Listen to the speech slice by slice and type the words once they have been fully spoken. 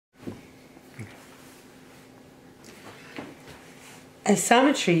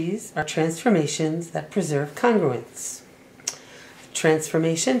Isometries are transformations that preserve congruence. The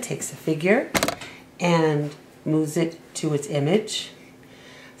transformation takes a figure and moves it to its image.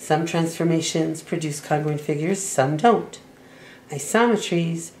 Some transformations produce congruent figures, some don't.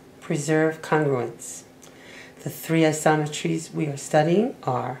 Isometries preserve congruence. The three isometries we are studying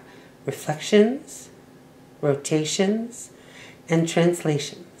are reflections, rotations, and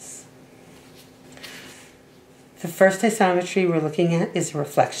translations. The first isometry we're looking at is a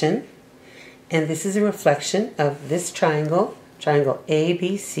reflection, and this is a reflection of this triangle, triangle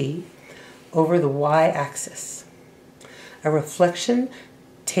ABC, over the y-axis. A reflection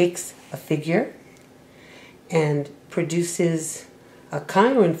takes a figure and produces a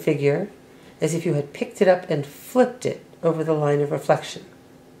congruent figure as if you had picked it up and flipped it over the line of reflection.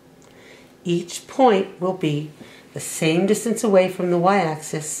 Each point will be the same distance away from the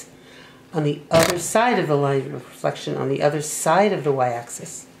y-axis on the other side of the line of reflection, on the other side of the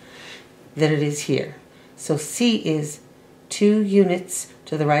y-axis, than it is here. So C is 2 units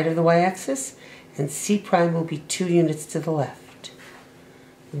to the right of the y-axis, and C prime will be 2 units to the left.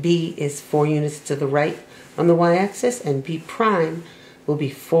 B is 4 units to the right on the y-axis, and B prime will be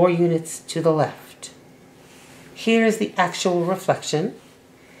 4 units to the left. Here is the actual reflection,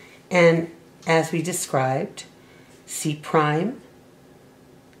 and as we described, C prime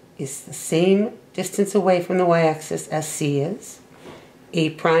is the same distance away from the y-axis as C is. A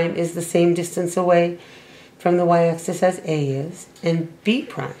prime is the same distance away from the y-axis as A is, and B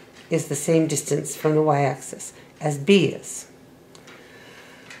prime is the same distance from the y-axis as B is.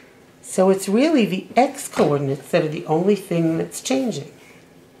 So it's really the x-coordinates that are the only thing that's changing.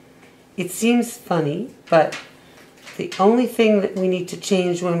 It seems funny, but the only thing that we need to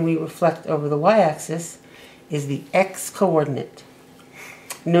change when we reflect over the y-axis is the x-coordinate.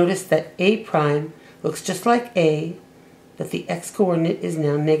 Notice that A prime looks just like A, but the x-coordinate is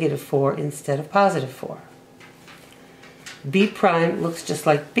now -4 instead of +4. B prime looks just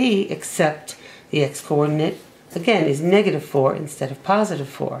like B, except the x-coordinate, again, is -4 instead of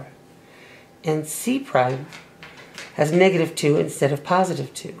 +4. And C prime has -2 instead of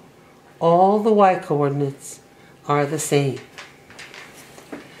 +2. All the y-coordinates are the same.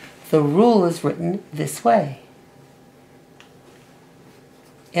 The rule is written this way.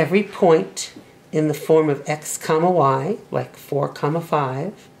 Every point in the form of x comma y, like 4 comma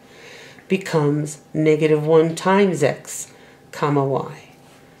 5, becomes -1 times x comma y.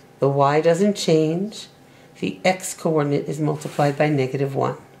 The y doesn't change. The x-coordinate is multiplied by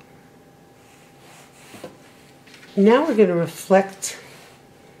 -1. Now we're going to reflect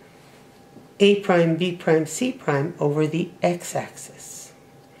A prime, B prime, C prime over the x-axis.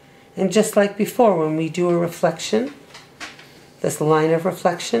 And just like before, when we do a reflection, this line of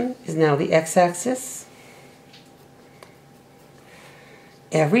reflection is now the x-axis.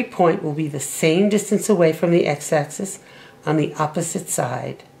 Every point will be the same distance away from the x-axis on the opposite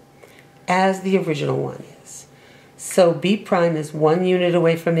side as the original one is. So B prime is 1 unit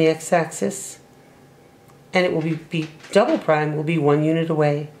away from the x-axis, and it will be B double prime will be 1 unit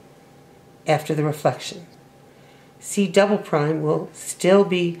away after the reflection. C double prime will still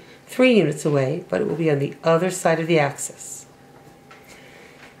be 3 units away, but it will be on the other side of the axis.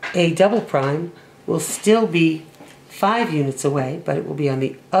 A double prime will still be 5 units away, but it will be on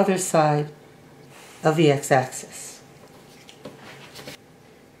the other side of the x-axis.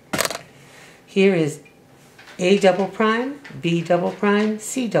 Here is A double prime, B double prime,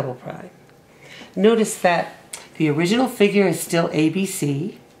 C double prime. Notice that the original figure is still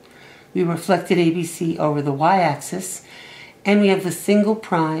ABC. We reflected ABC over the y-axis, and we have the single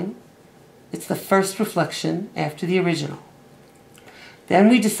prime. It's the first reflection after the original. Then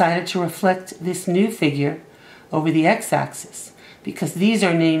we decided to reflect this new figure over the x-axis. Because these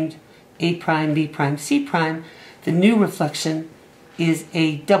are named A prime, B prime, C prime, the new reflection is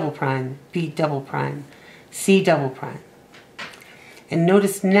A double prime, B double prime, C double prime. And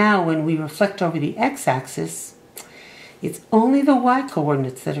notice now when we reflect over the x-axis, it's only the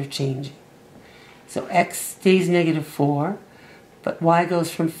y-coordinates that are changing. So x stays -4, but y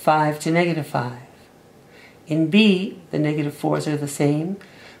goes from 5 to -5. In B, the -4s are the same,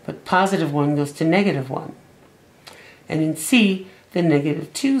 but +1 goes to -1. And in C, the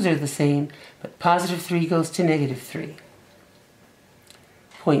 -2s are the same, but +3 goes to -3.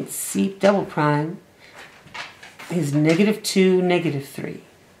 Point C double prime is -2, -3.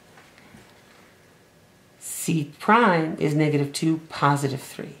 C prime is -2,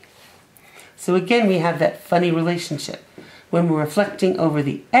 +3. So again, we have that funny relationship. When we're reflecting over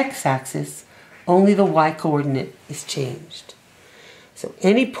the x-axis, only the y-coordinate is changed. So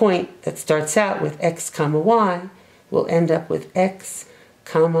any point that starts out with x comma y we'll end up with x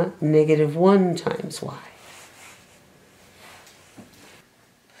comma -1 times y.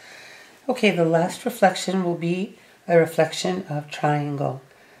 Okay, the last reflection will be a reflection of triangle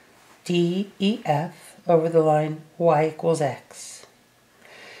DEF over the line y equals x.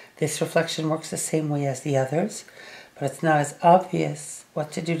 This reflection works the same way as the others, but it's not as obvious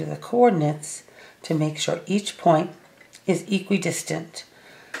what to do to the coordinates to make sure each point is equidistant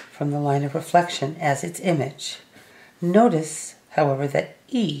from the line of reflection as its image. Notice, however, that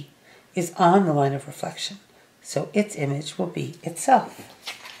E is on the line of reflection, so its image will be itself.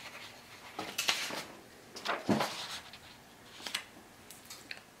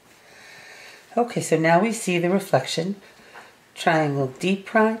 Okay, so now we see the reflection triangle D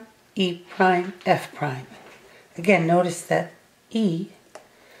prime, E prime, F prime. Again, notice that E,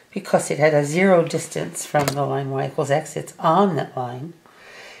 because it had a 0 distance from the line y equals x, it's on that line.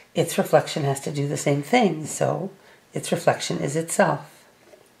 Its reflection has to do the same thing, so its reflection is itself.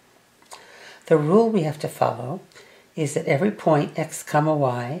 The rule we have to follow is that every point x comma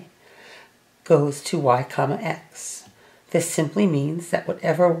y goes to y comma x. This simply means that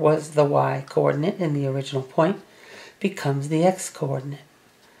whatever was the y coordinate in the original point becomes the x coordinate.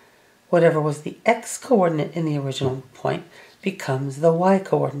 Whatever was the x coordinate in the original point becomes the y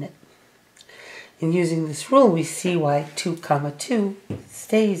coordinate. In using this rule, we see why 2 comma 2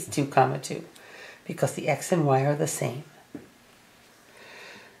 stays 2 comma 2, because the x and y are the same.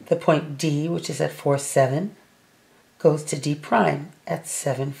 The point D, which is at 4, 7, goes to D prime at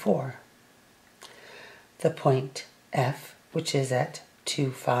 7, 4. The point F, which is at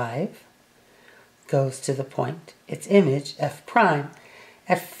 2, 5, goes to the point, its image, F prime,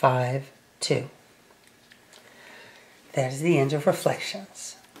 at 5, 2. That is the end of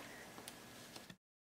reflections.